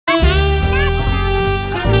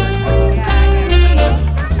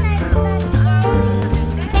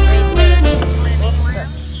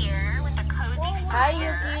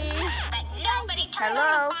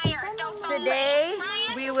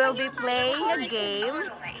game.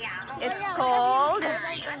 It's called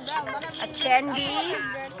a candy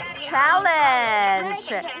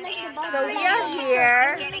challenge. So we are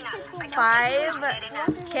here, 5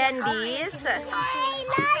 candies,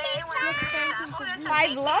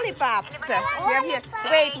 5 lollipops. We are here.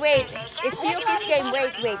 Wait. It's Yuki's game.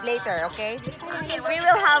 Wait, later, okay? We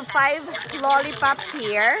will have 5 lollipops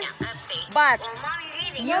here, but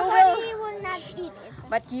you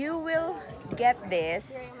will get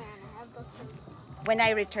this when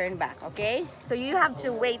I return back, okay? So you have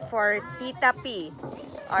to wait for Tita P,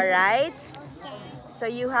 alright? So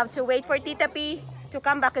you have to wait for Tita P to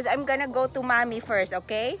come back because I'm gonna go to Mommy first,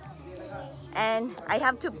 okay? And I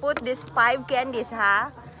have to put these 5 candies,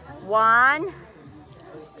 ha? 1,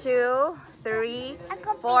 2, 3,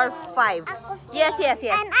 4, 5. Yes.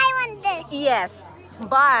 And I want this. Yes,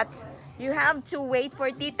 but you have to wait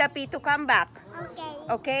for Tita P to come back. Okay.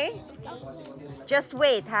 Okay? Just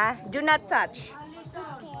wait, ha? Do not touch.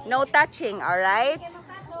 No touching, alright?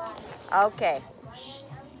 Okay.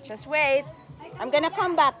 Just wait. I'm gonna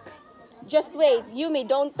come back. Just wait. Yumi,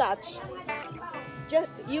 don't touch.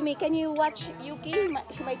 Yumi, can you watch Yuki?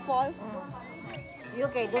 She might fall.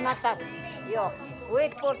 Yuki, do not touch. Yo,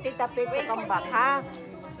 wait for Tita P to come back, ha?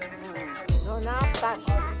 Do not touch.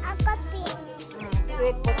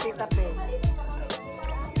 Wait for Tita P.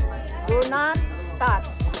 Do not touch.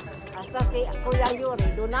 Hasta si Kuya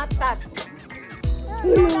Yuri, do not touch.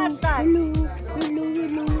 Do not touch. Hello.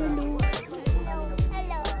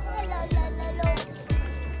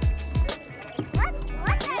 What?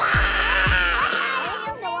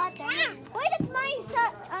 Wait, it's my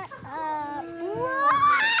son.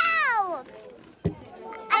 Wow!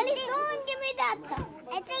 Alison, give me that.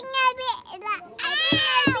 I think I'll be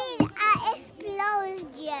explosion.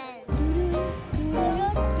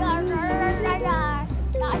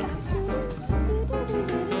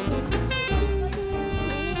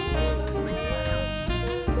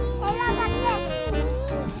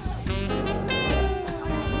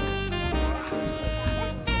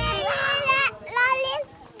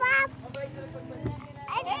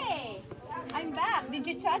 Hey, I'm back. Did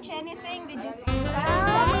you touch anything? Did you touch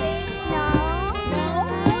something? No?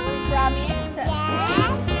 Promise? Yes.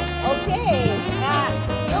 Okay.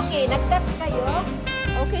 Yuki, nag-touch kayo?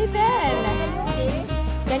 Okay then.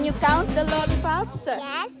 Can you count the lollipops?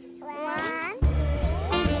 Yes. 1,